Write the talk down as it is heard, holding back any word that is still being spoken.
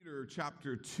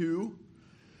chapter 2,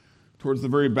 towards the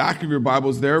very back of your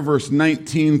Bibles there, verse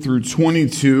 19 through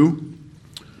 22.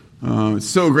 It's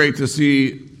so great to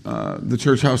see the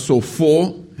church house so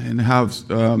full and have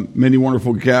many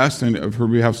wonderful guests. And I've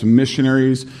heard we have some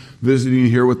missionaries visiting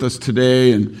here with us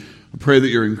today. And I pray that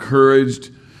you're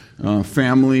encouraged,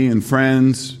 family and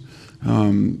friends.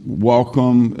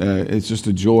 Welcome. It's just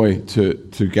a joy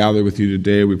to gather with you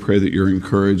today. We pray that you're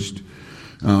encouraged.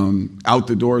 Out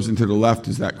the doors and to the left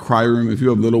is that cry room. If you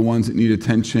have little ones that need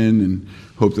attention, and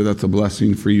hope that that's a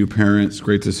blessing for you parents.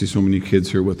 Great to see so many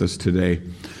kids here with us today.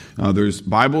 There's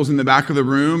Bibles in the back of the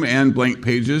room and blank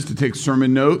pages to take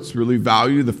sermon notes. Really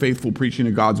value the faithful preaching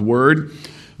of God's Word.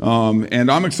 And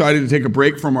I'm excited to take a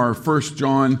break from our 1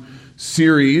 John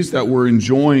series that we're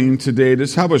enjoying today.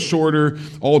 Just have a shorter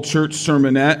all-church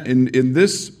sermonette in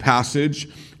this passage,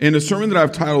 and a sermon that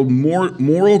I've titled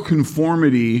Moral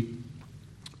Conformity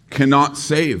Cannot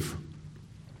Save.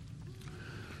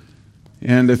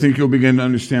 And I think you'll begin to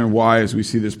understand why as we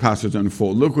see this passage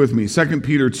unfold. Look with me, 2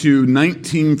 Peter 2,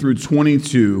 19 through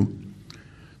 22.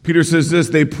 Peter says this: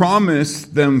 they promise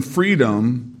them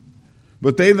freedom,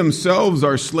 but they themselves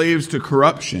are slaves to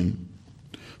corruption.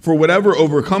 For whatever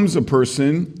overcomes a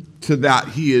person, to that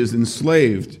he is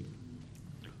enslaved.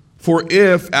 For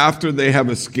if, after they have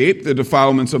escaped the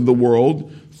defilements of the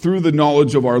world, through the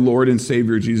knowledge of our Lord and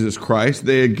Savior Jesus Christ,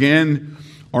 they again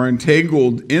are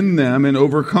entangled in them and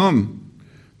overcome,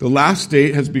 the last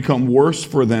state has become worse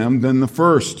for them than the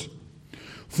first.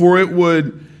 For it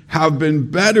would have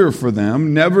been better for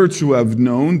them never to have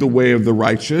known the way of the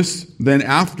righteous than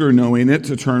after knowing it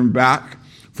to turn back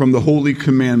from the holy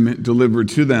commandment delivered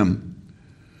to them.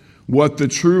 What the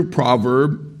true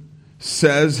proverb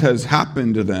says has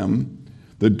happened to them: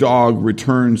 the dog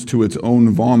returns to its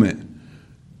own vomit,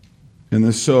 and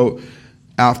the sow,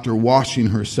 after washing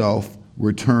herself,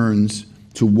 returns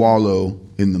to wallow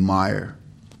in the mire.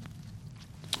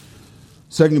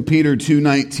 2 Peter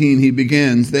 2:19, he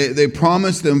begins, they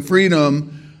promise them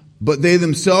freedom, but they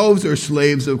themselves are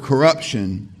slaves of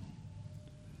corruption.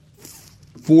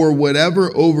 For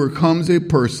whatever overcomes a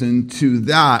person, to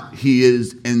that he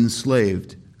is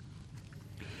enslaved.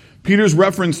 Peter's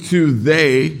reference to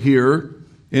they here,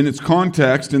 in its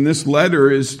context, in this letter,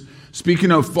 is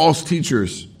speaking of false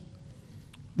teachers.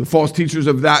 The false teachers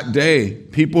of that day,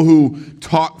 people who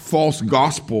taught false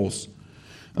gospels,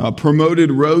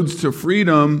 promoted roads to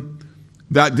freedom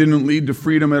that didn't lead to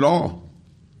freedom at all.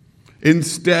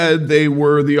 Instead, they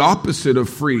were the opposite of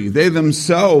free. They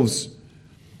themselves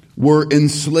were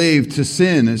enslaved to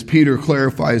sin, as Peter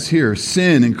clarifies here,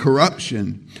 sin and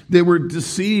corruption. They were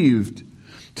deceived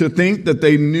to think that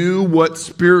they knew what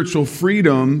spiritual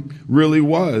freedom really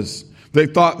was. They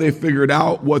thought they figured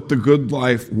out what the good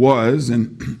life was,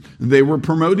 and they were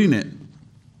promoting it.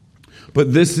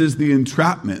 But this is the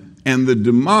entrapment and the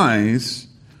demise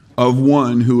of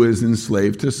one who is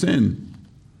enslaved to sin.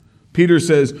 Peter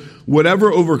says,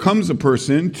 whatever overcomes a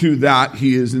person, to that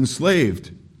he is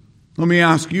enslaved. Let me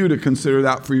ask you to consider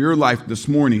that for your life this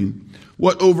morning.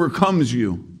 What overcomes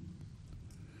you?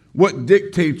 What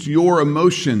dictates your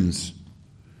emotions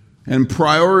and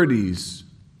priorities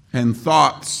and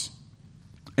thoughts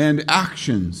and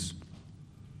actions?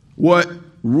 What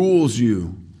rules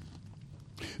you?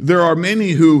 There are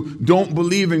many who don't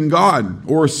believe in God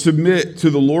or submit to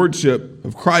the lordship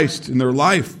of Christ in their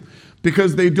life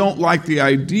because they don't like the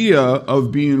idea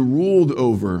of being ruled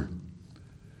over.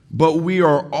 But we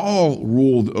are all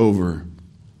ruled over.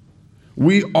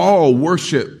 We all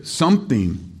worship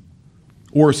something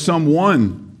or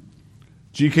someone.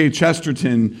 G.K.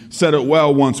 Chesterton said it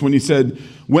well once when he said,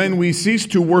 when we cease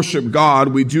to worship God,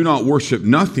 we do not worship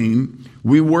nothing,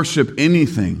 we worship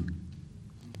anything.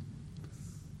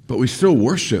 But we still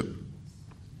worship.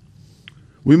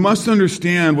 We must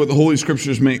understand what the Holy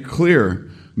Scriptures make clear.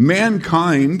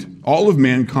 Mankind, all of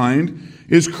mankind,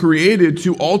 is created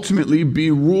to ultimately be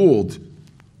ruled.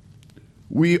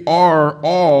 We are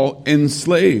all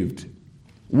enslaved.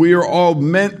 We are all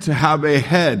meant to have a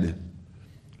head,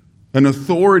 an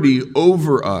authority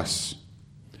over us.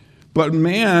 But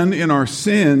man, in our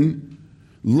sin,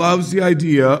 loves the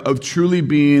idea of truly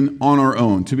being on our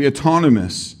own, to be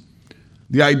autonomous,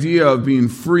 the idea of being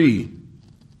free,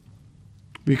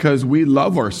 because we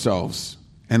love ourselves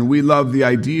and we love the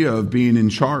idea of being in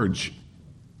charge.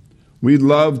 We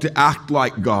love to act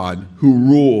like God, who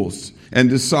rules and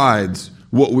decides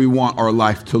what we want our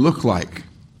life to look like.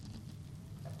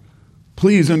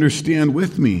 Please understand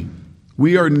with me,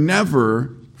 we are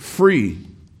never free.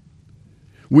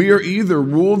 We are either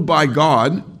ruled by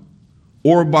God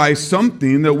or by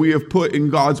something that we have put in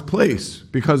God's place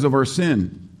because of our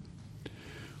sin.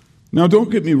 Now,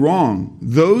 don't get me wrong.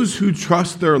 Those who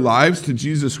trust their lives to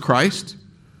Jesus Christ,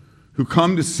 who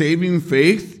come to saving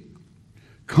faith,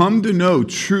 come to know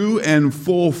true and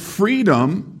full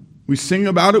freedom. We sing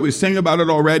about it. We sang about it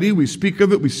already. We speak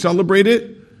of it. We celebrate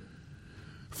it.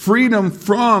 Freedom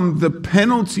from the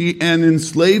penalty and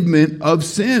enslavement of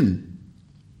sin,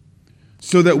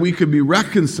 so that we could be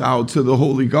reconciled to the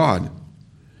holy God.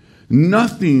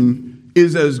 Nothing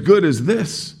is as good as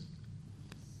this.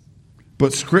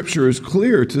 But Scripture is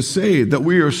clear to say that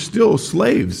we are still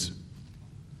slaves.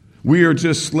 We are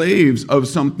just slaves of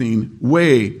something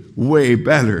way, way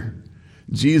better.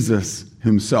 Jesus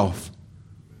himself.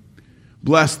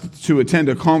 Blessed to attend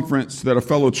a conference that a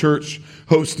fellow church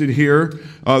hosted here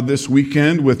this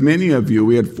weekend with many of you.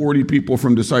 We had 40 people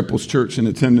from Disciples Church in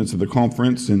attendance at the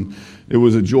conference, and it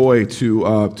was a joy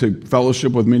to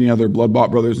fellowship with many other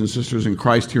blood-bought brothers and sisters in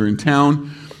Christ here in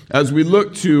town. As we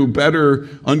look to better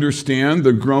understand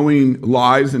the growing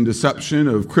lies and deception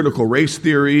of critical race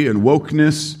theory and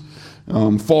wokeness,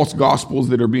 false gospels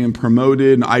that are being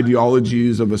promoted, and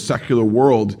ideologies of a secular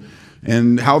world,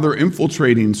 and how they're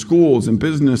infiltrating schools and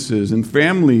businesses and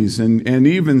families and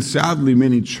even, sadly,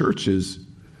 many churches.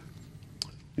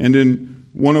 And in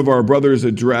one of our brother's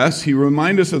address, he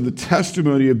reminded us of the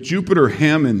testimony of Jupiter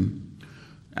Hammond,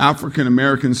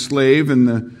 African-American slave in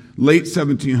the late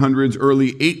 1700s,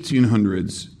 early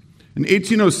 1800s. In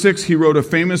 1806, he wrote a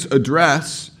famous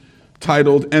address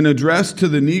titled An Address to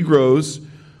the Negroes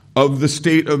of the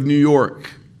State of New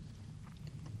York.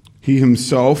 He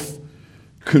himself,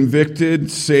 convicted,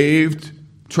 saved,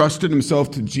 trusted himself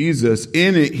to Jesus.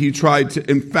 In it, he tried to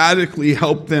emphatically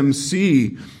help them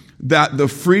see that the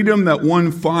freedom that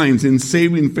one finds in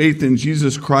saving faith in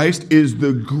Jesus Christ is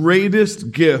the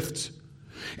greatest gift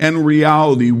and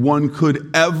reality one could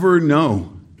ever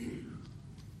know.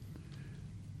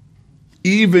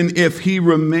 Even if he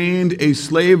remained a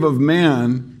slave of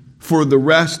man for the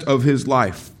rest of his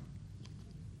life.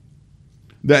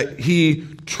 That he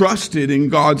trusted in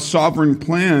God's sovereign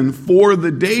plan for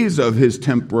the days of his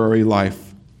temporary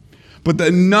life. But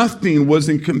that nothing was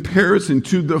in comparison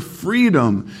to the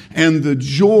freedom and the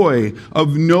joy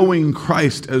of knowing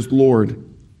Christ as Lord.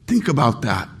 Think about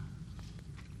that.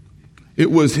 It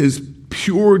was his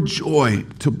pure joy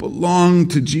to belong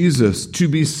to Jesus, to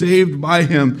be saved by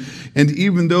him, and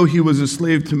even though he was a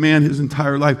slave to man his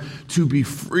entire life, to be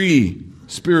free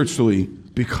spiritually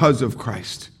because of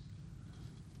Christ.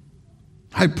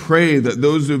 I pray that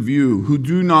those of you who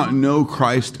do not know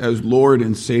Christ as Lord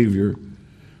and Savior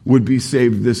would be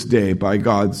saved this day by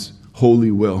God's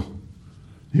holy will.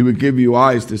 He would give you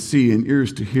eyes to see and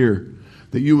ears to hear,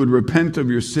 that you would repent of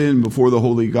your sin before the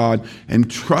holy God and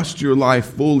trust your life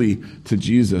fully to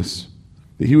Jesus,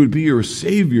 that he would be your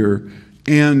Savior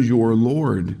and your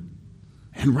Lord.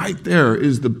 And right there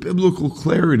is the biblical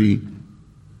clarity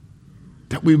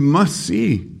that we must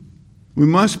see. We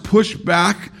must push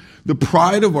back the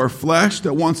pride of our flesh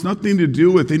that wants nothing to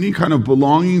do with any kind of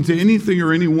belonging to anything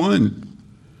or anyone.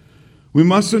 We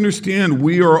must understand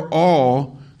we are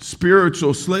all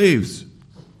spiritual slaves.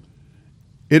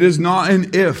 It is not an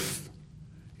if.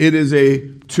 It is a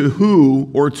to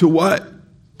who or to what.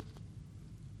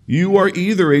 You are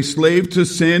either a slave to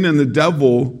sin and the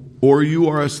devil, or you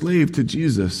are a slave to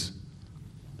Jesus.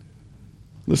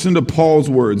 Listen to Paul's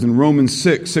words in Romans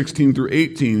 6:16 through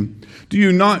 18. Do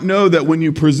you not know that when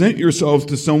you present yourselves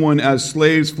to someone as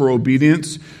slaves for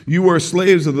obedience, you are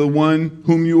slaves of the one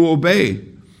whom you obey,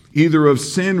 either of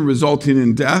sin resulting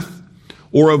in death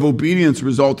or of obedience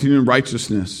resulting in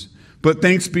righteousness? But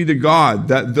thanks be to God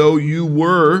that though you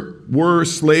were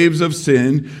slaves of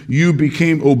sin, you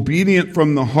became obedient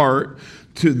from the heart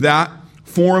to that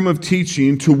form of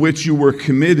teaching to which you were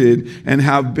committed, and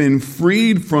have been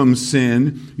freed from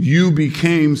sin. You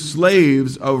became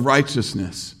slaves of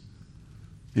righteousness.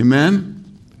 Amen?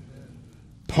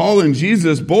 Paul and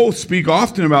Jesus both speak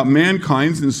often about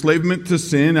mankind's enslavement to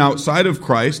sin outside of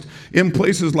Christ. In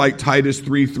places like Titus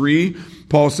 3:3,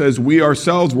 Paul says, we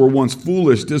ourselves were once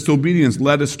foolish, disobedient,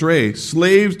 led astray,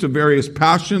 slaves to various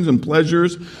passions and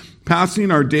pleasures,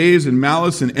 passing our days in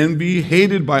malice and envy,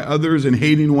 hated by others and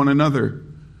hating one another.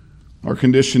 Our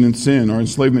condition in sin, our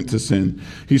enslavement to sin.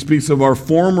 He speaks of our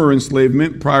former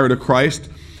enslavement prior to Christ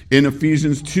in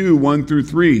Ephesians 2:1 through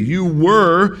 3. You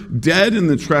were dead in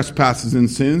the trespasses and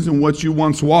sins in which you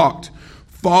once walked,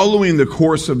 following the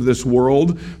course of this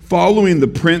world, following the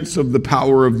prince of the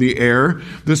power of the air,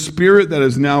 the spirit that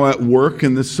is now at work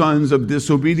in the sons of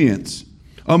disobedience,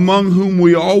 among whom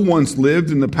we all once lived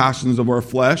in the passions of our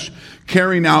flesh,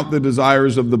 carrying out the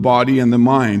desires of the body and the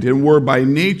mind, and were by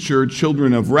nature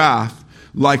children of wrath,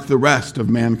 like the rest of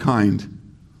mankind.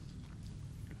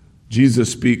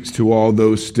 Jesus speaks to all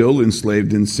those still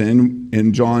enslaved in sin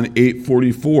in John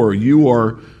 8:44. You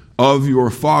are of your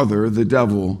father, the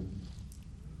devil,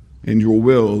 and your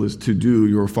will is to do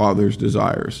your father's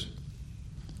desires.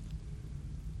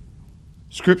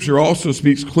 Scripture also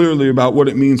speaks clearly about what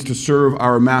it means to serve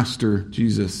our master,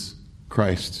 Jesus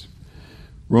Christ.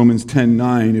 Romans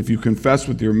 10:9, if you confess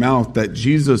with your mouth that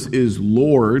Jesus is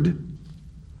Lord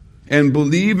and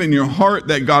believe in your heart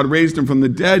that God raised him from the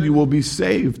dead, you will be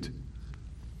saved.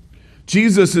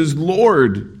 Jesus is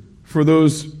Lord for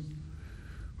those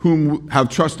whom have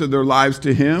trusted their lives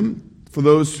to him, for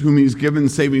those whom he's given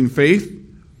saving faith.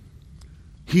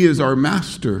 He is our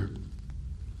master,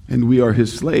 and we are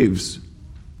his slaves.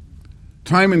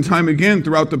 Time and time again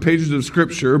throughout the pages of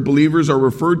Scripture, believers are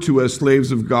referred to as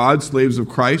slaves of God, slaves of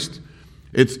Christ.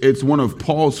 It's one of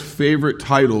Paul's favorite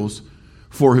titles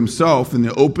for himself in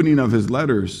the opening of his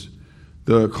letters.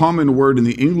 The common word in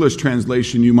the English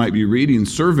translation you might be reading,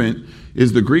 servant,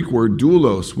 is the Greek word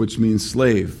doulos, which means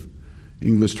slave.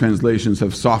 English translations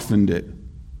have softened it.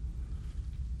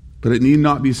 But it need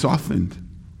not be softened,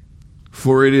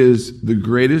 for it is the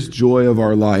greatest joy of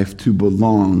our life to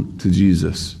belong to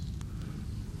Jesus.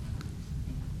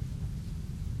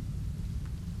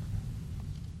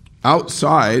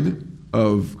 Outside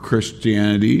of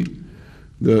Christianity,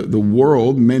 the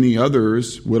world, many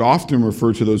others, would often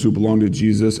refer to those who belong to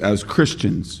Jesus as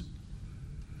Christians.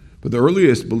 But the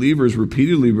earliest believers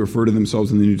repeatedly refer to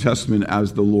themselves in the New Testament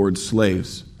as the Lord's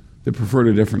slaves. They preferred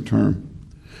a different term.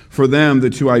 For them,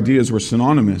 the two ideas were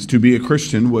synonymous. To be a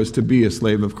Christian was to be a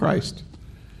slave of Christ.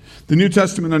 The New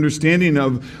Testament understanding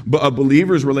of a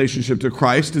believer's relationship to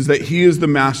Christ is that he is the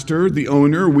master, the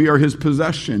owner, we are his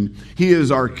possession. He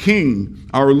is our king,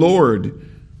 our Lord.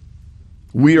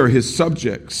 We are his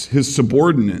subjects, his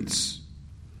subordinates.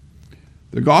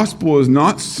 The gospel is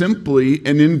not simply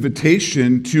an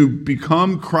invitation to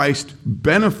become Christ's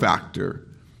benefactor,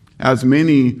 as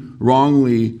many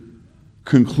wrongly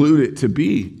conclude it to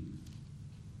be.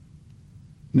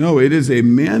 No, it is a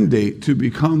mandate to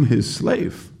become his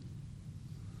slave.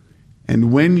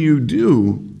 And when you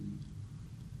do,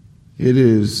 it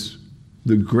is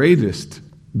the greatest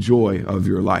joy of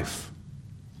your life.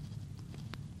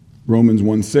 Romans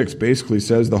 1:6 basically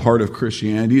says the heart of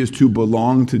Christianity is to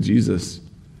belong to Jesus.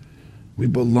 We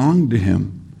belong to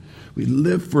him. We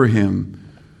live for him.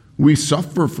 We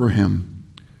suffer for him.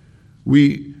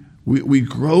 We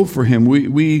grow for him.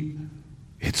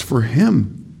 It's for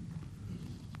him.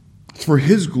 It's for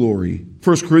his glory.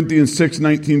 1 Corinthians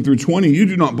 6:19 through 20, you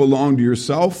do not belong to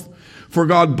yourself, for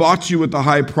God bought you with a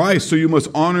high price, so you must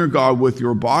honor God with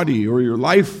your body or your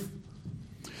life.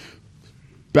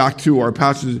 Back to our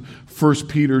passage, 1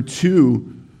 Peter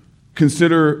 2.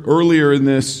 Consider earlier in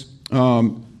this,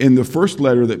 in the first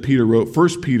letter that Peter wrote,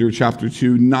 1 Peter chapter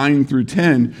 2, 9 through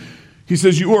 10, he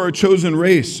says, you are a chosen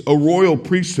race, a royal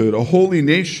priesthood, a holy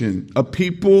nation, a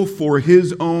people for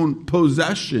his own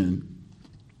possession,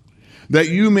 that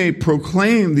you may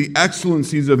proclaim the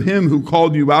excellencies of him who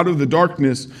called you out of the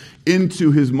darkness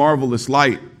into his marvelous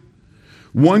light.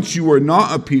 Once you were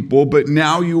not a people, but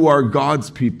now you are God's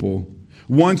people.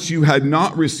 Once you had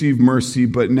not received mercy,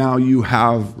 but now you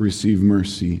have received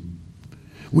mercy.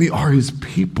 We are his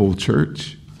people,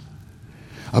 church.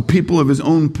 A people of his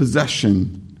own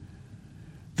possession.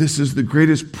 This is the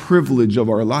greatest privilege of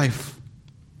our life.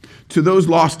 To those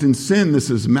lost in sin, this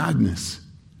is madness.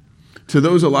 To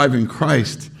those alive in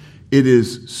Christ, it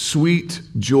is sweet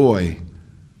joy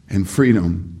and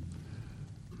freedom,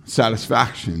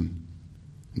 satisfaction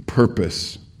and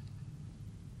purpose.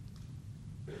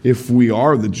 If we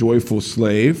are the joyful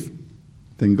slave,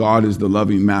 then God is the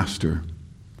loving master.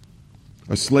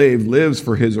 A slave lives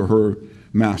for his or her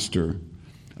master.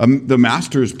 The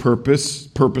master's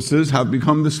purposes have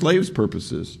become the slave's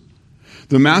purposes.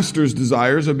 The master's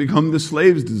desires have become the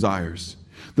slave's desires.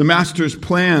 The master's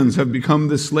plans have become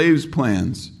the slave's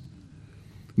plans.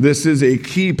 This is a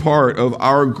key part of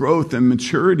our growth and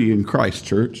maturity in Christ,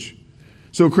 church.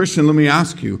 So, Christian, let me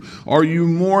ask you, are you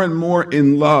more and more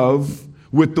in love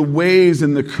with the ways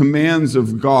and the commands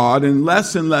of God and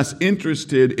less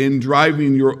interested in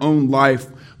driving your own life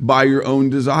by your own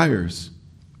desires?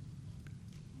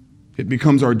 It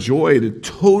becomes our joy to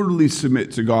totally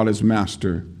submit to God as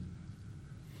master,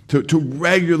 to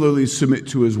regularly submit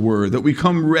to his word, that we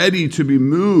come ready to be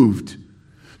moved,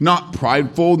 not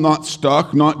prideful, not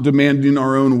stuck, not demanding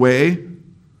our own way,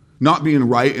 not being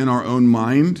right in our own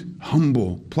mind,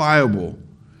 humble, pliable,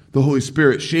 the Holy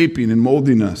Spirit shaping and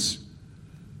molding us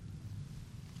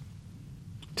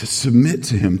to submit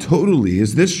to him totally.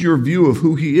 Is this your view of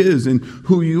who he is and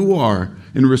who you are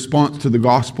in response to the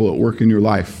gospel at work in your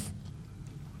life?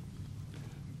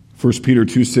 1 Peter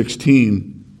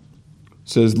 2:16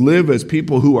 says, live as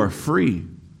people who are free,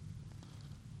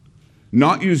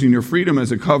 not using your freedom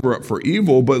as a cover-up for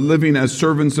evil, but living as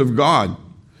servants of God.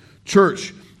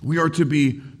 Church, we are to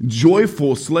be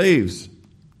joyful slaves.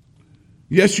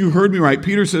 Yes, you heard me right.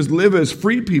 Peter says, live as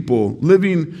free people,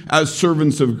 living as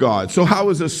servants of God. So how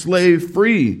is a slave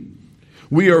free?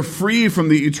 We are free from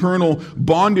the eternal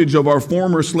bondage of our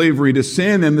former slavery to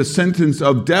sin and the sentence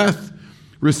of death,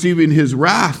 receiving his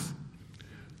wrath.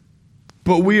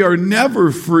 But we are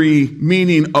never free,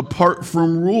 meaning apart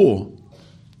from rule.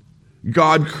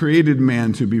 God created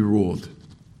man to be ruled.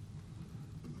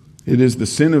 It is the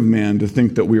sin of man to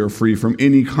think that we are free from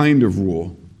any kind of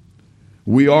rule.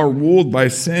 We are ruled by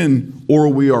sin, or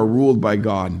we are ruled by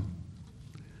God.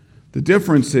 The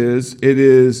difference is, it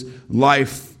is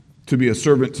life to be a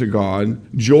servant to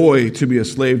God, joy to be a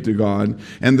slave to God,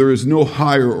 and there is no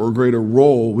higher or greater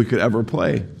role we could ever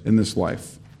play in this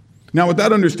life. Now, with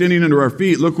that understanding under our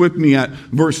feet, look with me at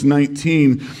verse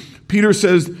 19. Peter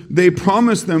says, they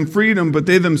promise them freedom, but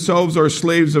they themselves are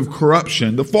slaves of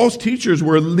corruption. The false teachers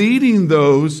were leading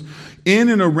those in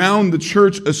and around the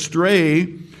church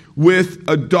astray with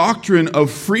a doctrine of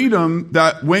freedom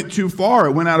that went too far.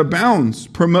 It went out of bounds,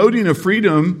 promoting a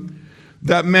freedom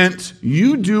that meant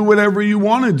you do whatever you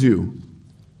want to do.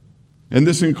 And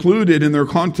this included, in their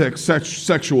context,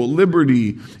 sexual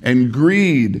liberty and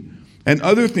greed and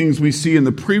other things we see in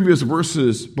the previous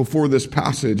verses before this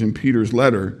passage in Peter's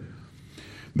letter.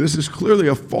 This is clearly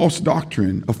a false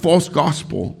doctrine, a false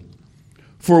gospel.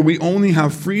 For we only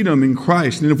have freedom in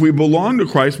Christ. And if we belong to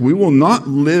Christ, we will not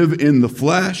live in the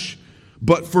flesh,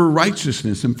 but for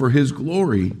righteousness and for his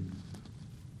glory.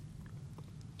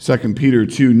 2 Peter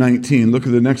 2:19, look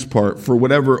at the next part. For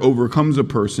whatever overcomes a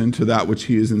person, to that which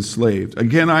he is enslaved.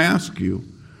 Again, I ask you,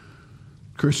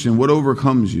 Christian, what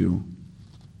overcomes you?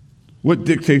 What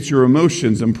dictates your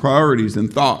emotions and priorities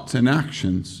and thoughts and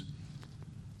actions?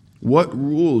 What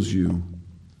rules you?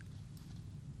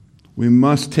 We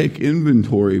must take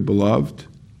inventory, beloved.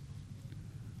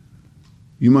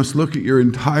 You must look at your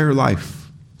entire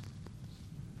life.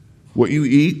 What you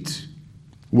eat,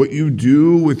 what you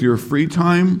do with your free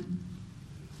time,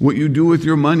 what you do with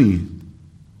your money,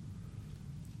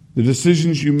 the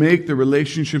decisions you make, the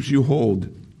relationships you hold,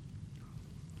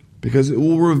 because it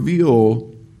will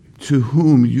reveal to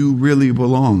whom you really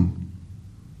belong.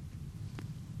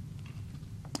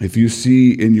 If you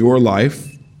see in your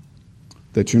life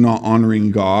that you're not honoring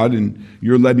God and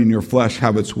you're letting your flesh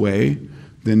have its way,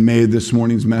 then may this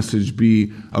morning's message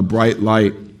be a bright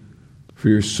light for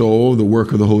your soul, the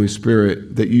work of the Holy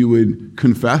Spirit, that you would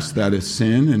confess that as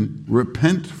sin and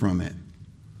repent from it.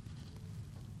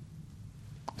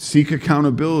 Seek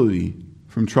accountability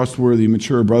from trustworthy,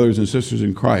 mature brothers and sisters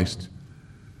in Christ,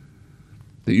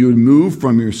 that you would move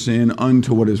from your sin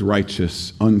unto what is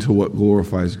righteous, unto what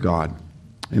glorifies God.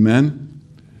 Amen?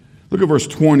 Look at verse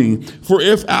 20. For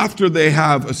if after they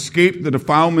have escaped the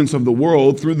defilements of the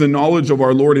world through the knowledge of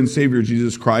our Lord and Savior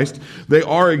Jesus Christ, they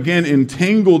are again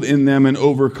entangled in them and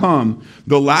overcome,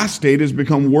 the last state has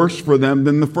become worse for them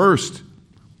than the first.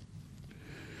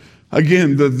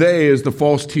 Again, the they is the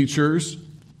false teachers.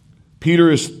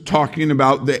 Peter is talking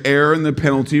about the error and the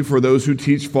penalty for those who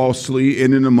teach falsely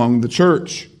in and among the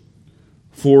church.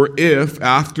 For if,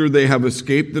 after they have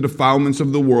escaped the defilements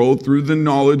of the world through the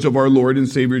knowledge of our Lord and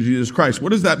Savior Jesus Christ.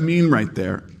 What does that mean right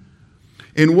there?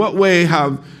 In what way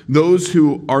have those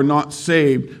who are not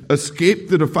saved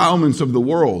escaped the defilements of the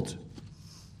world?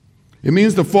 It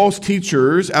means the false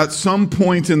teachers at some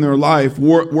point in their life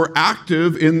were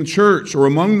active in the church or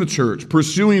among the church,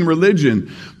 pursuing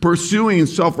religion, pursuing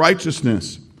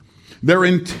self-righteousness. Their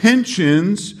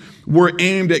intentions were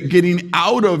aimed at getting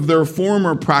out of their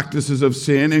former practices of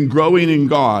sin and growing in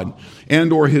God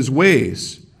and or his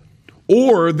ways.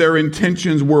 Or their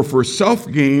intentions were for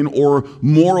self-gain or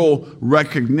moral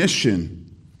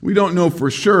recognition. We don't know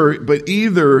for sure, but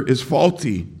either is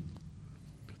faulty.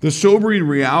 The sobering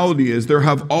reality is there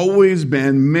have always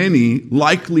been many,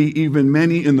 likely even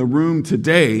many in the room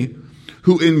today,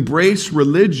 who embrace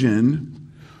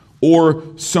religion or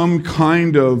some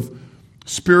kind of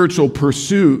spiritual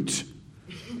pursuit.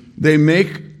 They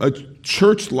make a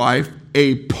church life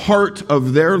a part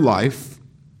of their life.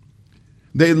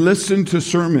 They listen to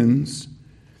sermons.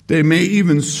 They may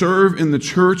even serve in the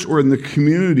church or in the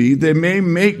community. They may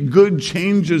make good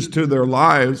changes to their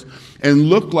lives and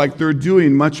look like they're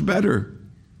doing much better.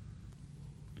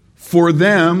 For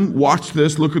them, watch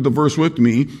this, look at the verse with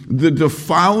me, the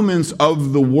defilements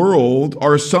of the world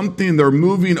are something they're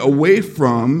moving away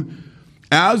from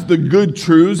as the good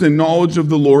truths and knowledge of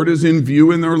the Lord is in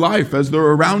view in their life, as they're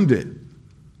around it.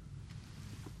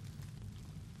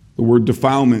 The word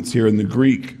defilements here in the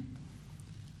Greek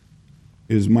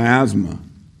is miasma.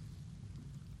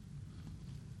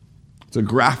 It's a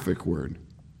graphic word.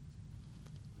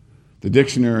 The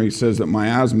dictionary says that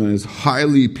miasma is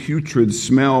highly putrid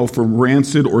smell from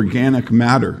rancid organic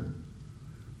matter.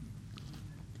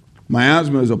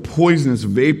 Miasma is a poisonous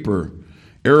vapor,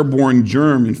 airborne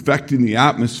germ infecting the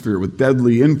atmosphere with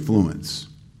deadly influence.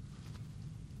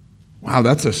 Wow,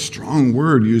 that's a strong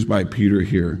word used by Peter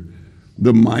here.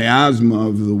 The miasma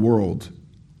of the world.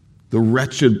 The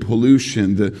wretched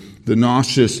pollution, the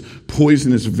nauseous,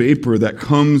 poisonous vapor that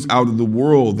comes out of the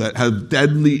world that has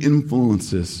deadly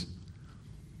influences.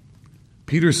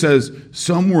 Peter says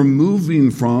some were moving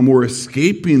from or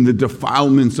escaping the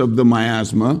defilements of the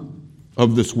miasma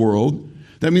of this world.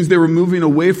 That means they were moving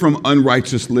away from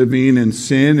unrighteous living and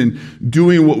sin and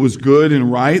doing what was good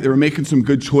and right. They were making some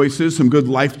good choices, some good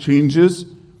life changes.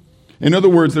 In other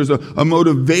words, there's a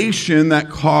motivation that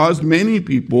caused many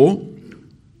people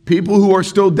who are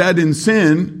still dead in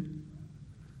sin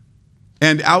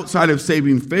and outside of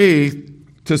saving faith,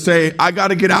 to say, I got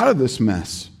to get out of this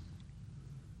mess.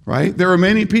 Right? There are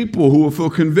many people who will feel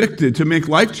convicted to make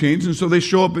life change, and so they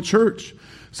show up at church.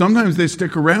 Sometimes they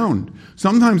stick around.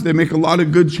 Sometimes they make a lot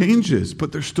of good changes,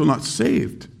 but they're still not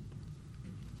saved.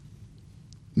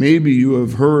 Maybe you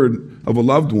have heard of a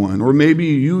loved one, or maybe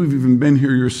you've even been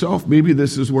here yourself. Maybe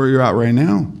this is where you're at right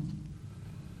now.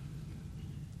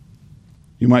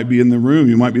 You might be in the room.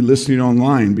 You might be listening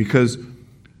online, because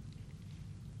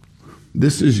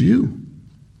this is you.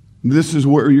 This is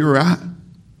where you're at.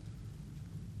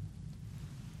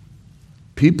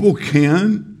 People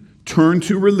can turn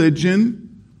to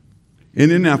religion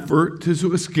in an effort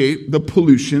to escape the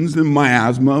pollutions and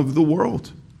miasma of the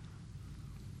world.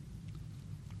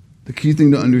 The key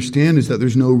thing to understand is that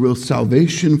there's no real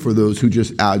salvation for those who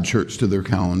just add church to their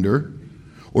calendar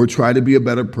or try to be a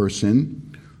better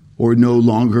person or no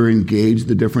longer engage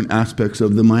the different aspects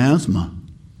of the miasma.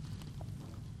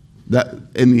 That,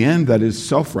 in the end, that is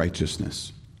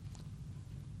self-righteousness.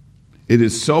 It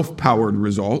is self-powered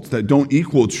results that don't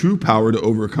equal true power to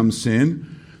overcome sin.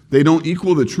 They don't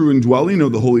equal the true indwelling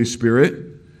of the Holy Spirit.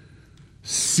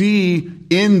 See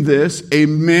in this a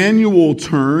manual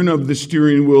turn of the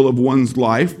steering wheel of one's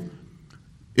life.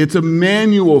 It's a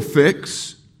manual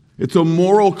fix. It's a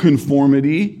moral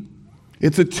conformity.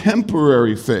 It's a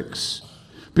temporary fix.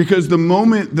 Because the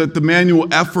moment that the manual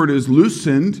effort is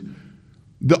loosened,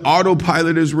 the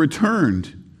autopilot is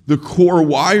returned. The core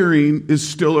wiring is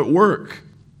still at work.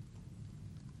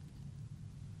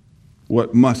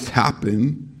 What must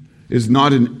happen is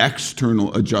not an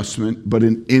external adjustment, but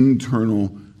an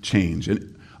internal change,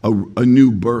 a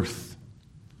new birth,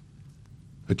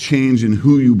 a change in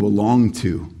who you belong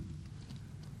to,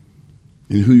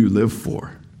 in who you live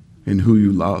for, in who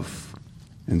you love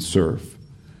and serve.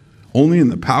 Only in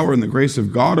the power and the grace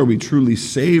of God are we truly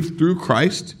saved through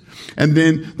Christ. And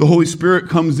then the Holy Spirit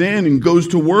comes in and goes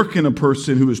to work in a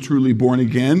person who is truly born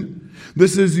again.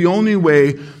 This is the only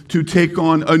way to take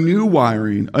on a new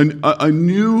wiring, a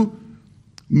new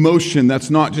motion that's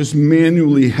not just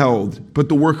manually held, but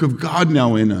the work of God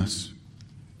now in us.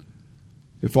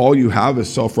 If all you have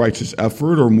is self-righteous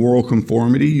effort or moral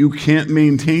conformity, you can't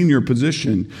maintain your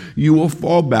position. You will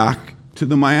fall back to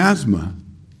the miasma,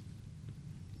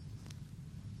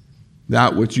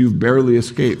 that which you've barely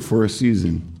escaped for a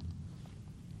season.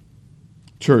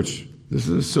 Church, this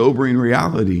is a sobering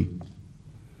reality.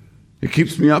 It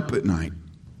keeps me up at night.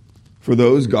 For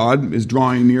those God is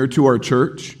drawing near to our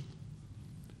church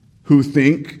who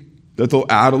think that they'll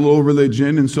add a little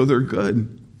religion and so they're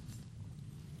good.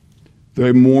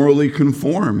 They morally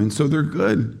conform and so they're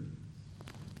good.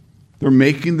 They're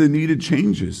making the needed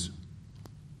changes.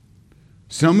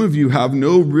 Some of you have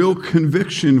no real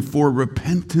conviction for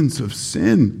repentance of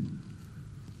sin.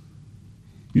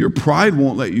 Your pride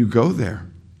won't let you go there.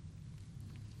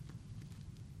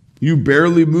 You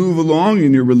barely move along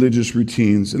in your religious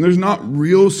routines, and there's not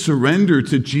real surrender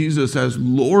to Jesus as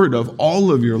Lord of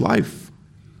all of your life.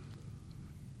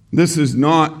 This is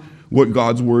not what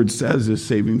God's word says is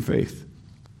saving faith.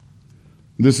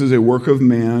 This is a work of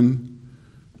man-made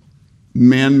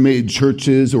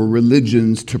churches or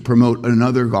religions to promote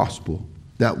another gospel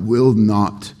that will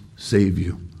not save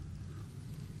you.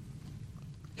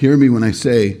 Hear me when I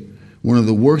say one of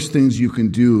the worst things you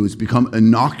can do is become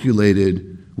inoculated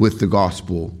with the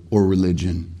gospel or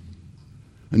religion.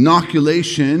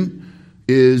 Inoculation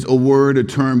is a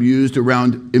term used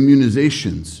around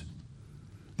immunizations.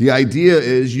 The idea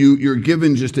is you're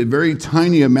given just a very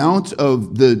tiny amount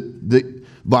of the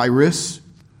virus,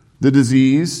 the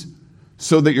disease,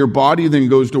 so that your body then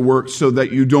goes to work so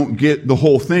that you don't get the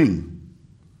whole thing.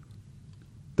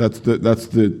 That's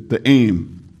the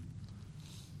aim.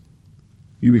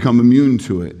 You become immune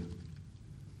to it.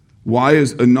 Why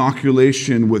is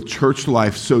inoculation with church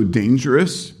life so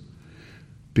dangerous?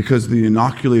 Because the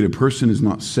inoculated person is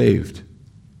not saved.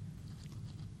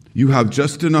 You have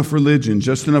just enough religion,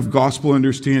 just enough gospel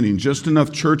understanding, just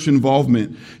enough church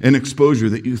involvement and exposure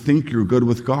that you think you're good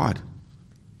with God.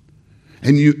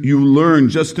 And you learn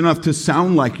just enough to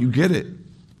sound like you get it.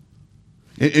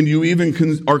 And you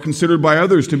even are considered by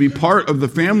others to be part of the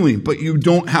family, but you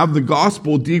don't have the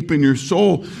gospel deep in your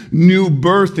soul. New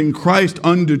birth in Christ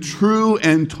unto true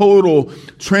and total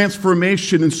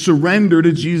transformation and surrender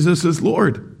to Jesus as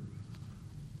Lord.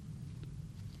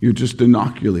 You're just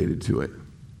inoculated to it.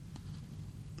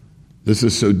 This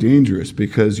is so dangerous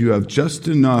because you have just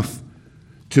enough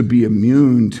to be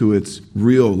immune to its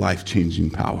real life-changing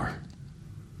power.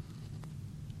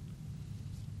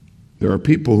 There are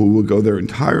people who will go their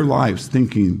entire lives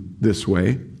thinking this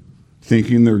way,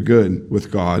 thinking they're good with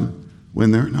God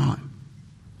when they're not.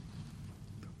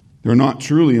 They're not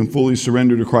truly and fully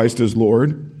surrendered to Christ as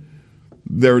Lord.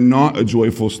 They're not a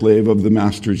joyful slave of the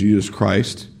Master Jesus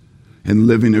Christ and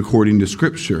living according to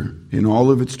Scripture in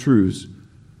all of its truths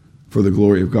for the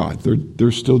glory of God.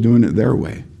 They're still doing it their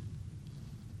way.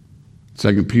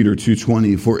 2 Peter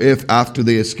 2:20, for if after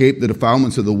they escape the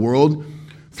defilements of the world,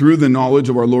 through the knowledge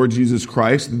of our Lord Jesus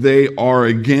Christ, they are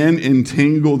again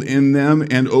entangled in them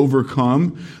and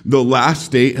overcome, the last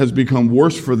state has become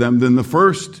worse for them than the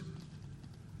first.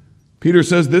 Peter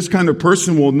says this kind of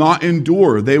person will not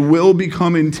endure. They will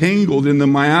become entangled in the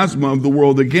miasma of the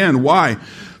world again. Why?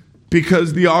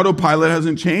 Because the autopilot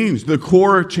hasn't changed. The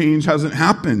core change hasn't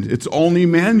happened. It's only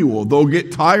manual. They'll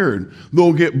get tired.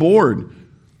 They'll get bored.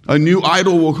 A new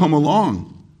idol will come along.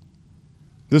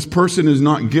 This person has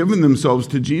not given themselves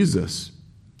to Jesus,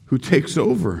 who takes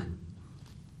over.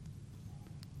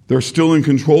 They're still in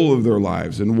control of their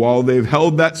lives. And while they've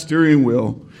held that steering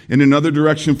wheel in another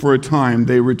direction for a time,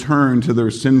 they return to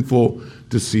their sinful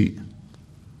deceit.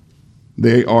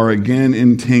 They are again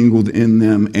entangled in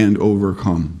them and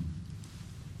overcome.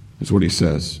 That's what he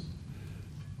says.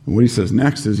 And what he says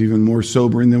next is even more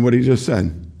sobering than what he just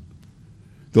said.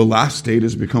 The last state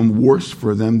has become worse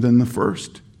for them than the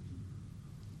first.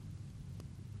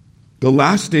 The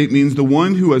last state means the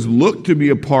one who has looked to be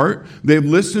a part, they've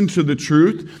listened to the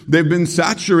truth, they've been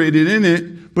saturated in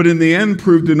it, but in the end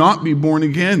proved to not be born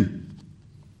again.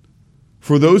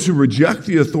 For those who reject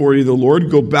the authority of the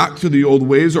Lord, go back to the old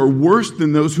ways, are worse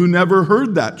than those who never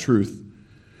heard that truth,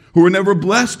 who were never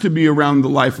blessed to be around the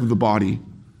life of the body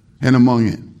and among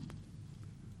it.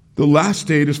 The last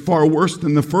state is far worse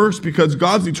than the first because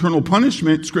God's eternal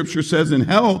punishment, Scripture says, in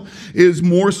hell is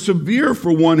more severe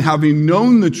for one having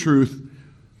known the truth,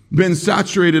 been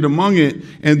saturated among it,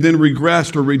 and then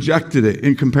regressed or rejected it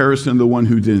in comparison to the one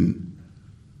who didn't.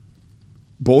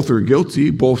 Both are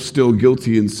guilty, both still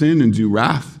guilty in sin and due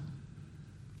wrath.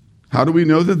 How do we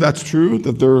know that that's true,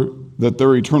 that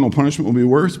their eternal punishment will be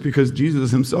worse? Because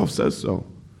Jesus himself says so.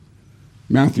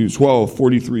 Matthew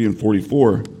 12:43 and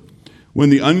 44. When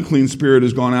the unclean spirit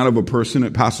has gone out of a person,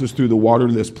 it passes through the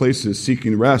waterless places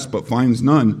seeking rest, but finds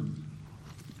none.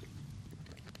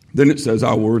 Then it says,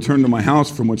 I will return to my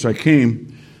house from which I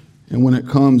came. And when it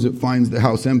comes, it finds the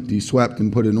house empty, swept,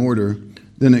 and put in order.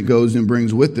 Then it goes and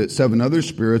brings with it 7 other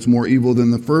spirits more evil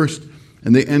than the first,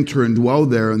 and they enter and dwell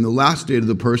there. And the last state of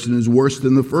the person is worse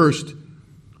than the first.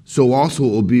 So also it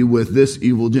will be with this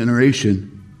evil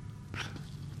generation.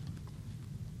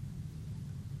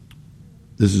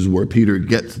 This is where Peter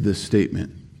gets this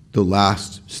statement. The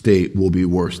last state will be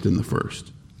worse than the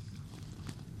first.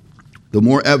 The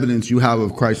more evidence you have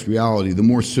of Christ's reality, the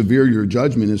more severe your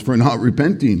judgment is for not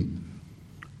repenting.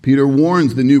 Peter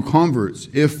warns the new converts,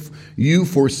 if you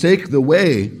forsake the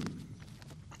way,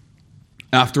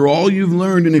 after all you've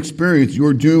learned and experienced,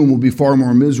 your doom will be far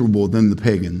more miserable than the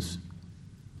pagans.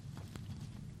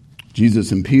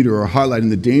 Jesus and Peter are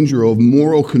highlighting the danger of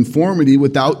moral conformity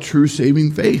without true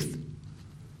saving faith.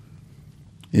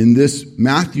 In this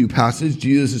Matthew passage,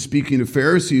 Jesus is speaking to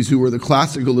Pharisees who were the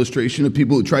classic illustration of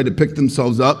people who tried to pick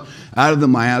themselves up out of the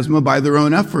miasma by their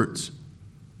own efforts.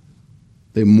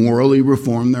 They morally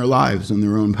reformed their lives in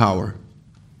their own power.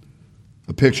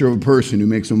 A picture of a person who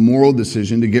makes a moral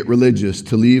decision to get religious,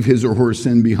 to leave his or her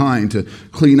sin behind, to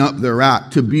clean up their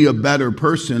act, to be a better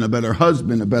person, a better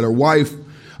husband, a better wife,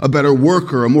 a better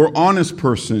worker, a more honest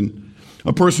person,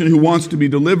 a person who wants to be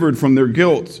delivered from their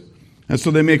guilt. And so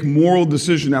they make moral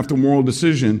decision after moral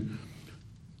decision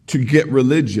to get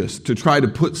religious, to try to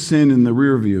put sin in the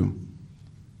rear view.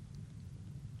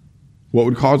 What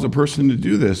would cause a person to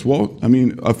do this? Well,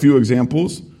 a few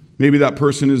examples. Maybe that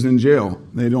person is in jail.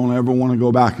 They don't ever want to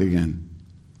go back again.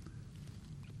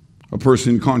 A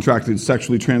person contracted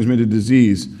sexually transmitted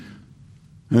disease,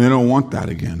 and they don't want that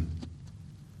again.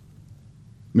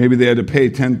 Maybe they had to pay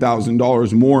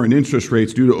 $10,000 more in interest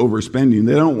rates due to overspending.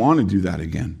 They don't want to do that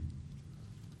again.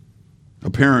 A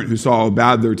parent who saw how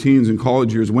bad their teens and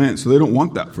college years went, so they don't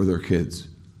want that for their kids.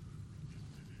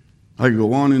 I could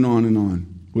go on and on and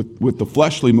on with the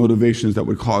fleshly motivations that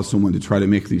would cause someone to try to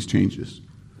make these changes.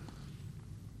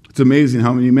 It's amazing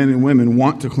how many men and women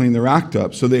want to clean their act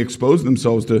up, so they expose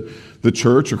themselves to the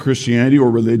church or Christianity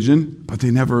or religion, but they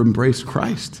never embrace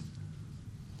Christ.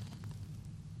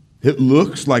 It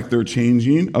looks like they're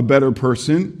changing, a better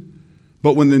person,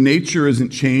 but when the nature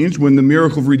isn't changed, when the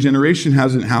miracle of regeneration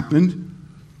hasn't happened,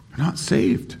 they're not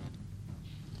saved.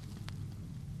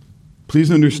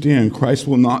 Please understand, Christ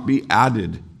will not be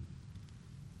added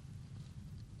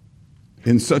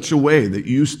in such a way that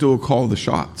you still call the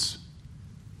shots.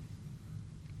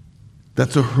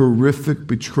 That's a horrific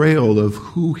betrayal of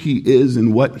who he is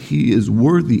and what he is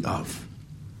worthy of.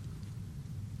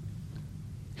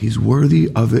 He's worthy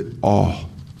of it all.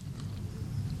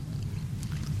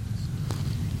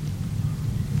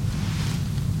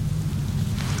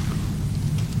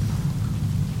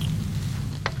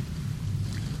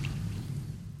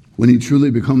 When he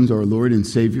truly becomes our Lord and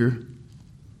Savior,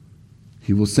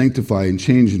 he will sanctify and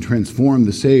change and transform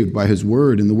the saved by his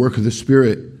word and the work of the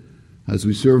Spirit as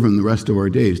we serve him the rest of our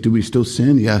days. Do we still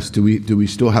sin? Yes. Do we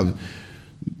still have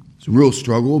real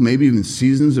struggle? Maybe even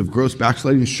seasons of gross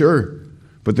backsliding? Sure.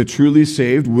 But the truly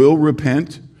saved will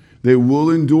repent. They will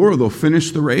endure. They'll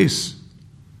finish the race.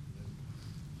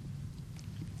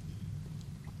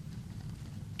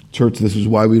 Church, this is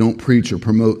why we don't preach or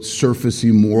promote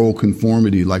surfacey moral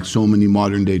conformity like so many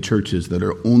modern day churches that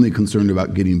are only concerned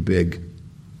about getting big.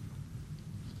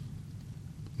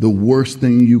 The worst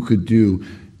thing you could do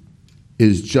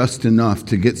is just enough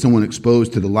to get someone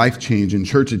exposed to the life change in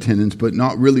church attendance, but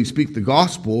not really speak the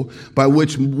gospel, by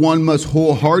which one must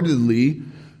wholeheartedly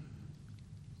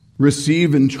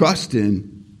receive and trust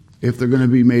in if they're going to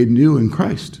be made new in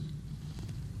Christ.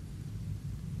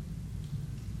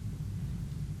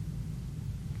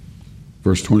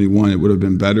 Verse 21, it would have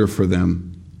been better for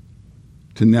them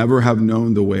to never have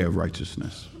known the way of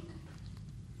righteousness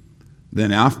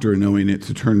than after knowing it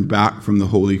to turn back from the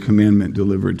holy commandment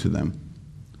delivered to them.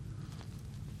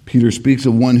 Peter speaks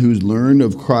of one who's learned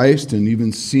of Christ and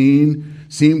even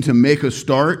seemed to make a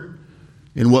start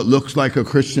in what looks like a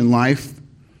Christian life.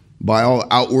 By all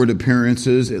outward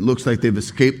appearances, it looks like they've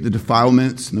escaped the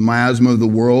defilements and the miasma of the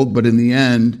world, but in the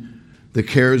end, the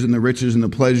cares and the riches and the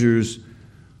pleasures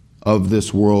of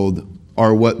this world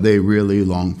are what they really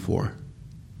long for,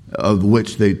 of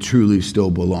which they truly still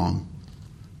belong.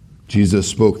 Jesus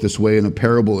spoke this way in a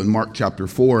parable in Mark chapter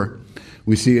 4.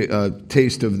 We see a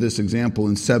taste of this example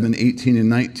in 7, 18, and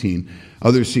 19.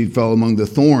 Other seed fell among the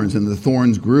thorns, and the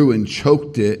thorns grew and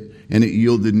choked it, and it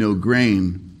yielded no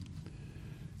grain.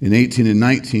 In 18 and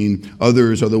 19,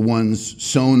 others are the ones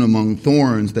sown among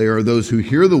thorns. They are those who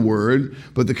hear the word,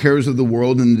 but the cares of the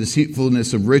world and the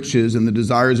deceitfulness of riches and the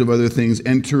desires of other things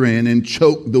enter in and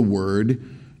choke the word,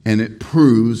 and it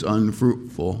proves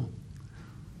unfruitful.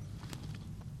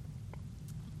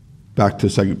 Back to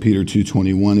 2 Peter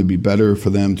 2:21, it'd be better for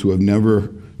them to have never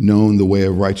known the way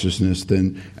of righteousness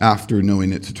than after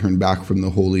knowing it to turn back from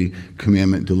the holy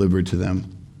commandment delivered to them.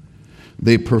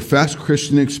 Their professed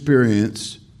Christian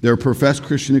experience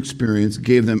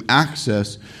gave them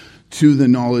access to the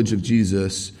knowledge of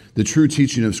Jesus, the true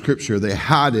teaching of Scripture. They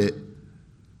had it.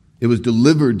 It was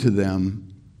delivered to them.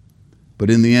 But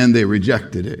in the end, they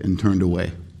rejected it and turned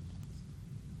away.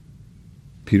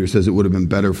 Peter says it would have been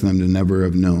better for them to never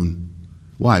have known.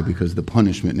 Why? Because the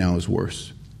punishment now is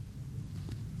worse.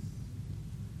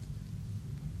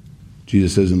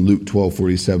 Jesus says in Luke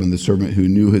 12:47, the servant who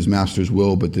knew his master's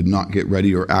will but did not get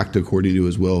ready or act according to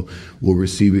his will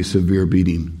receive a severe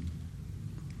beating.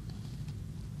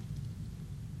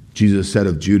 Jesus said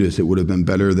of Judas, it would have been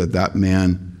better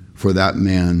for that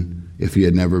man if he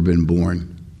had never been born.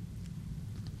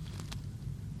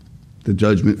 The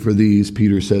judgment for these,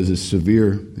 Peter says, is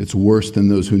severe. It's worse than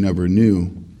those who never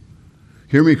knew.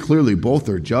 Hear me clearly, both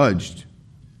are judged.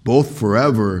 Both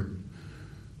forever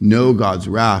know God's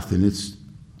wrath, and it's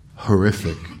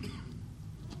horrific.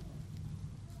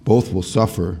 Both will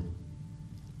suffer.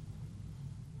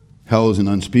 Hell is an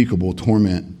unspeakable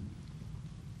torment,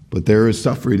 but there is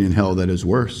suffering in hell that is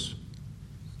worse.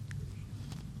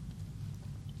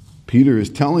 Peter is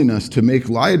telling us to make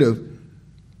light of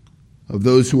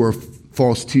those who are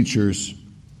false teachers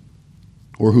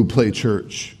or who play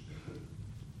church.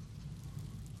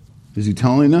 Is he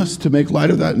telling us to make light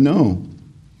of that? No.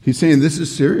 He's saying this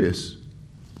is serious.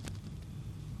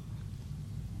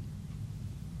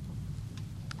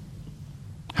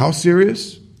 How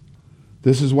serious?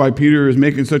 This is why Peter is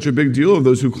making such a big deal of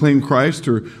those who claim Christ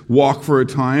or walk for a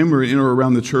time or in or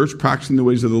around the church, practicing the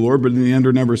ways of the Lord, but in the end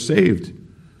are never saved.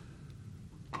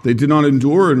 They did not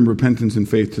endure in repentance and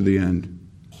faith to the end.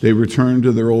 They returned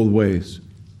to their old ways.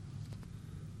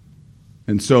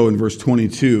 And so in verse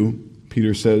 22,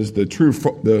 Peter says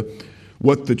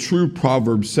what the true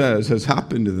proverb says has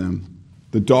happened to them.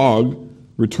 The dog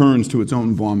returns to its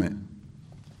own vomit.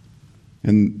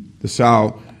 And the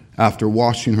sow, after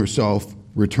washing herself,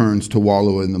 returns to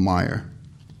wallow in the mire.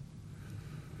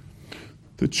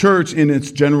 The church in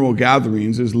its general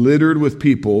gatherings is littered with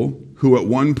people who at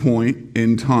one point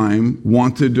in time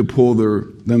wanted to pull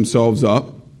themselves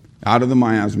up out of the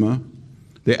miasma.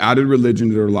 They added religion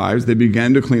to their lives. They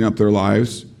began to clean up their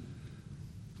lives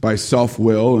by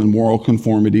self-will and moral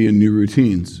conformity and new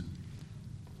routines.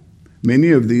 Many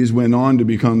of these went on to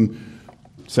become,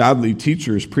 sadly,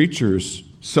 teachers, preachers,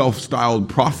 self-styled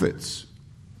prophets,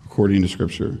 according to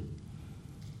Scripture.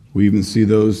 We even see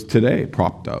those today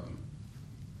propped up.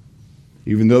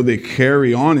 Even though they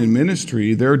carry on in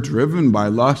ministry, they're driven by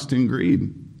lust and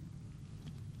greed.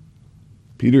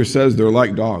 Peter says they're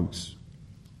like dogs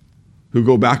who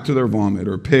go back to their vomit,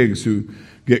 or pigs who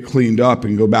get cleaned up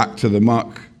and go back to the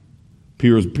muck.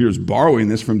 Peter's borrowing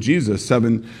this from Jesus,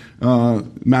 Matthew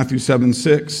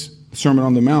 7:6, Sermon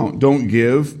on the Mount. Don't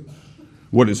give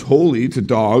what is holy to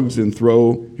dogs and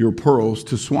throw your pearls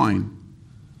to swine.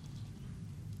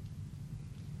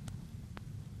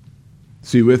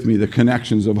 See with me the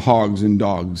connections of hogs and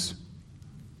dogs.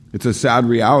 It's a sad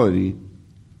reality.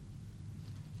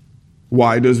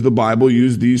 Why does the Bible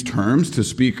use these terms to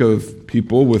speak of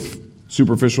people with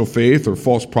superficial faith or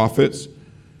false prophets?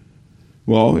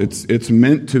 Well, it's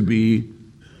meant to be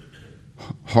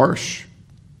harsh,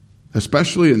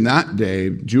 especially in that day,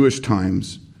 Jewish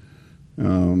times.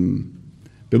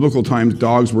 Biblical times,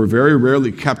 dogs were very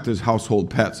rarely kept as household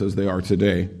pets as they are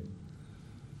today.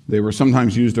 They were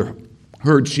sometimes used to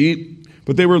herd sheep,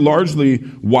 but they were largely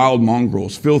wild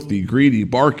mongrels, filthy, greedy,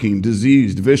 barking,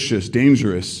 diseased, vicious,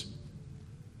 dangerous.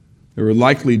 They were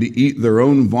likely to eat their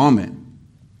own vomit.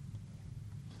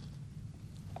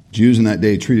 Jews in that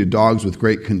day treated dogs with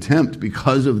great contempt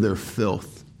because of their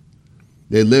filth.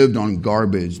 They lived on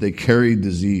garbage. They carried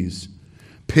disease.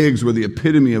 Pigs were the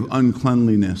epitome of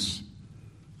uncleanliness,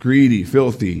 greedy,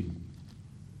 filthy.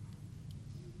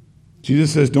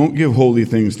 Jesus says, don't give holy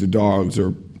things to dogs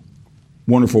or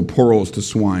wonderful pearls to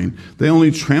swine. They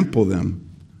only trample them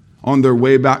on their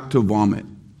way back to vomit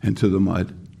and to the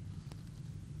mud,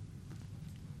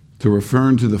 to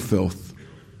return to the filth.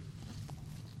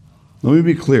 Let me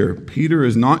be clear. Peter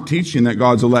is not teaching that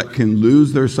God's elect can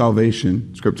lose their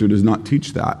salvation. Scripture does not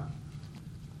teach that.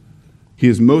 He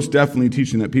is most definitely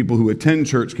teaching that people who attend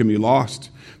church can be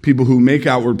lost. People who make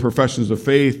outward professions of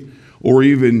faith or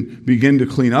even begin to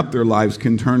clean up their lives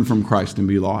can turn from Christ and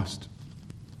be lost.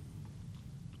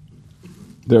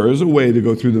 There is a way to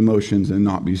go through the motions and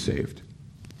not be saved.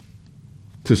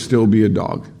 To still be a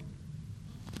dog.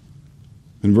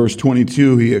 In verse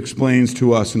 22, he explains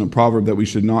to us in a proverb that we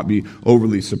should not be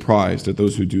overly surprised at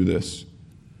those who do this.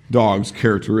 Dogs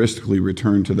characteristically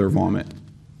return to their vomit.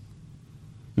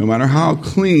 No matter how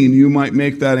clean you might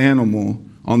make that animal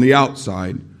on the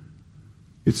outside,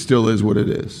 it still is what it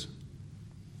is.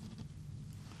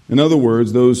 In other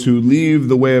words, those who leave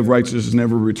the way of righteousness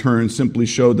never return simply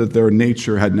show that their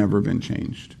nature had never been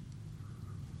changed.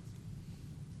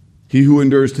 He who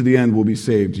endures to the end will be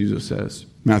saved, Jesus says.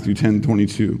 Matthew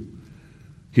 10:22.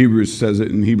 Hebrews says it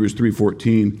in Hebrews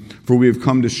 3:14. For we have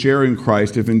come to share in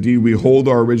Christ if indeed we hold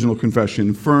our original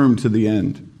confession firm to the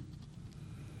end.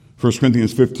 1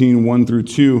 Corinthians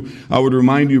 15:1-2. I would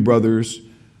remind you, brothers,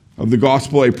 of the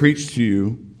gospel I preached to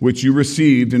you, which you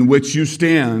received, in which you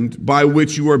stand, by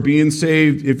which you are being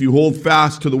saved, if you hold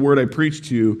fast to the word I preached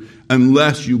to you,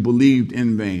 unless you believed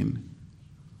in vain.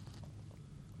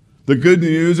 The good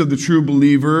news of the true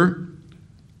believer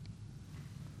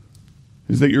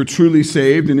is that you're truly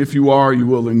saved, and if you are, you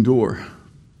will endure.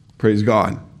 Praise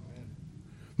God.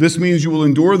 This means you will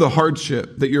endure the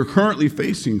hardship that you're currently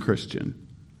facing, Christian.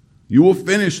 You will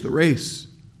finish the race.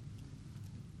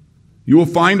 You will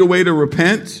find a way to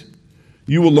repent.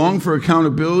 You will long for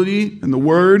accountability and the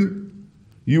word.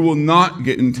 You will not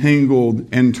get entangled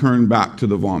and turn back to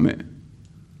the vomit.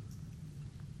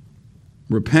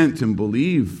 Repent and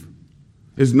believe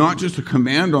is not just a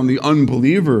command on the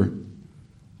unbeliever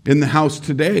in the house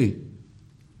today.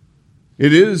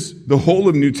 It is the whole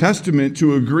of New Testament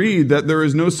to agree that there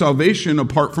is no salvation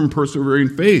apart from persevering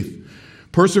faith.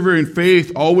 Persevering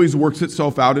faith always works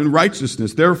itself out in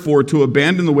righteousness. Therefore, to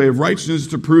abandon the way of righteousness is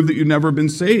to prove that you've never been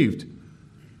saved.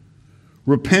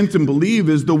 Repent and believe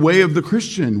is the way of the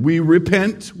Christian. We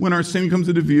repent when our sin comes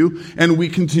into view, and we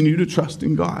continue to trust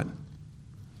in God.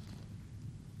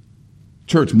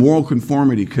 Church, moral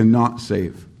conformity cannot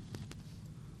save.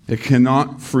 It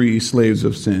cannot free slaves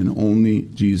of sin. Only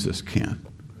Jesus can.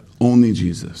 Only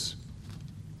Jesus.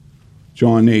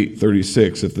 John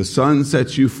 8:36, if the Son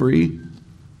sets you free,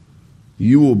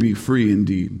 you will be free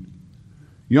indeed.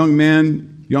 Young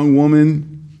man, young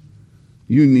woman,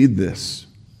 you need this.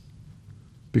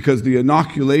 Because the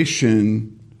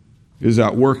inoculation is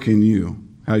at work in you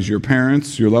as your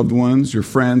parents, your loved ones, your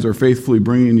friends are faithfully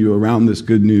bringing you around this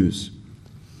good news.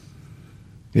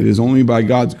 It is only by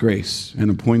God's grace and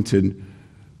appointed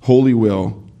holy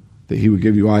will that he would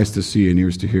give you eyes to see and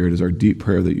ears to hear. It is our deep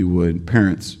prayer that you would.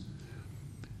 Parents,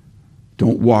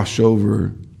 don't wash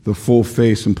over the full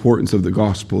face importance of the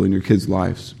gospel in your kids'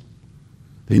 lives.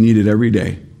 They need it every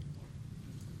day.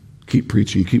 Keep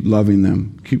preaching, keep loving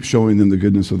them, keep showing them the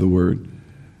goodness of the word.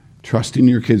 Trusting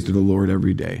your kids to the Lord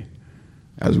every day.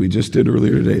 As we just did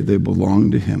earlier today, they belong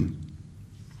to him.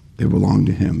 They belong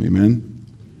to him. Amen?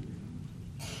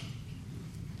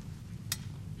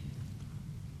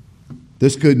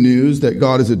 This good news that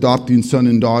God is adopting sons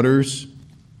and daughters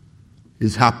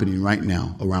is happening right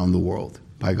now around the world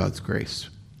by God's grace.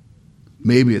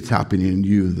 Maybe it's happening in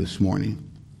you this morning.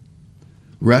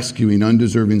 Rescuing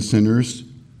undeserving sinners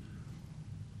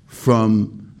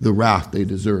from the wrath they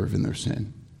deserve in their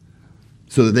sin,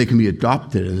 so that they can be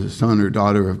adopted as a son or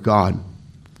daughter of God.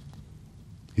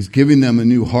 He's giving them a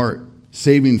new heart,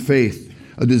 saving faith,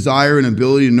 a desire and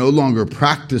ability to no longer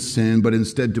practice sin, but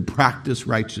instead to practice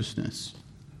righteousness.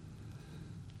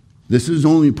 This is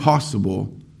only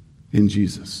possible in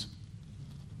Jesus.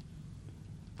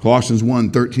 Colossians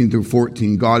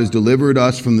 1:13-14, God has delivered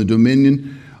us from the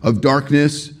dominion of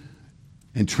darkness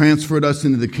and transferred us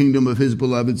into the kingdom of his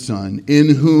beloved Son,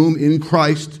 in whom, in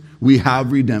Christ, we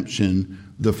have redemption,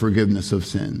 the forgiveness of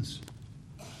sins.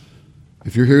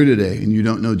 If you're here today and you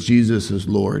don't know Jesus as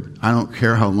Lord, I don't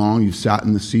care how long you've sat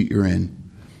in the seat you're in.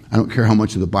 I don't care how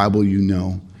much of the Bible you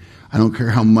know. I don't care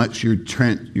how much your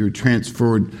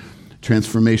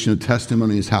transformation of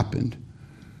testimony has happened.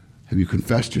 Have you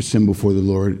confessed your sin before the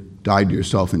Lord, died to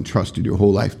yourself, and trusted your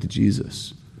whole life to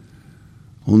Jesus?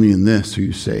 Only in this are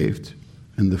you saved.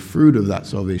 And the fruit of that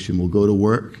salvation will go to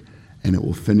work, and it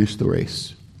will finish the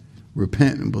race.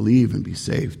 Repent and believe and be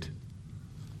saved.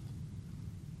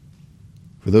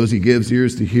 For those he gives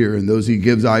ears to hear and those he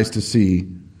gives eyes to see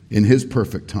in his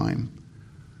perfect time.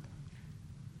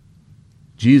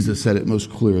 Jesus said it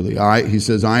most clearly. He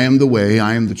says, I am the way,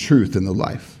 I am the truth, and the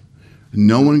life.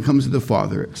 No one comes to the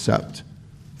Father except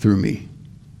through me.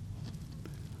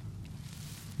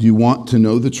 Do you want to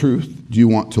know the truth? Do you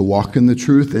want to walk in the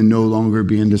truth and no longer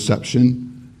be in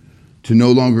deception? To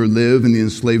no longer live in the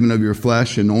enslavement of your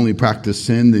flesh and only practice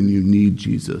sin? Then you need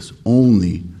Jesus.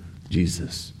 Only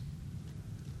Jesus.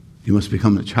 You must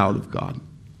become a child of God,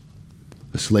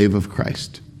 a slave of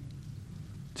Christ,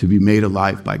 to be made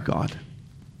alive by God.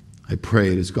 I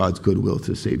pray it is God's goodwill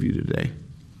to save you today.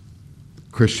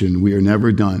 Christian, we are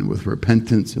never done with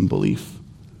repentance and belief.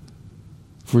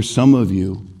 For some of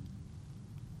you,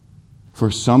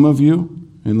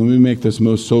 and let me make this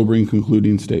most sobering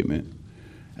concluding statement.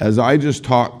 As I just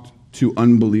talked to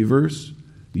unbelievers,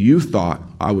 you thought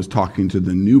I was talking to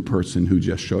the new person who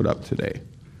just showed up today.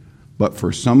 But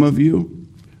for some of you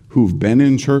who've been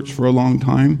in church for a long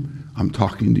time, I'm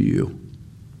talking to you.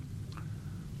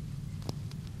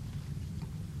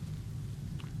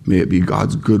 May it be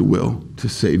God's goodwill to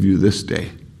save you this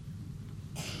day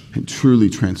and truly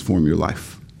transform your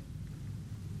life.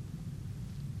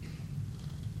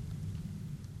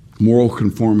 Moral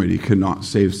conformity cannot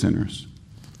save sinners.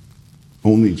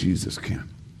 Only Jesus can.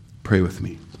 Pray with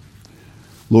me.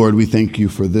 Lord, we thank you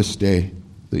for this day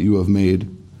that you have made.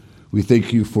 We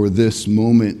thank you for this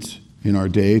moment in our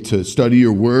day to study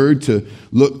your word, to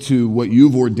look to what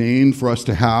you've ordained for us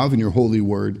to have in your holy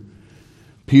word.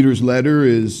 Peter's letter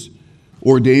is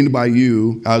ordained by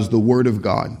you as the word of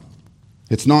God.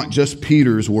 It's not just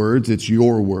Peter's words, it's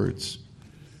your words.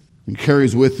 And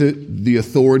carries with it the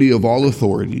authority of all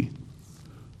authority,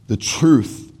 the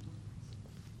truth,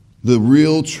 the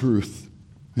real truth,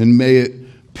 and may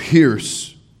it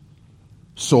pierce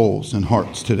souls and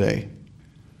hearts today.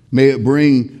 May it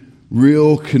bring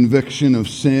real conviction of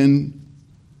sin,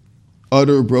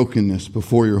 utter brokenness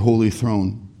before your holy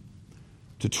throne.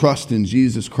 to trust in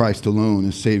Jesus Christ alone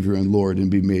as Savior and Lord and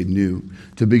be made new,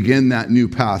 to begin that new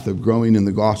path of growing in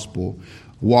the gospel,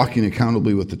 walking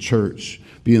accountably with the church,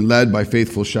 being led by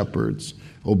faithful shepherds,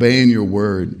 obeying your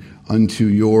word unto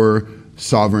your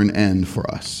sovereign end for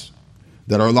us,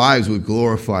 that our lives would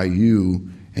glorify you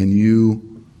and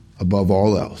you above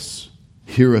all else.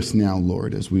 Hear us now,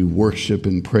 Lord, as we worship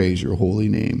and praise your holy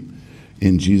name.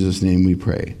 In Jesus' name we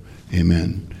pray.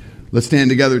 Amen. Let's stand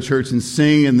together, church, and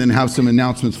sing, and then have some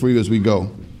announcements for you as we go.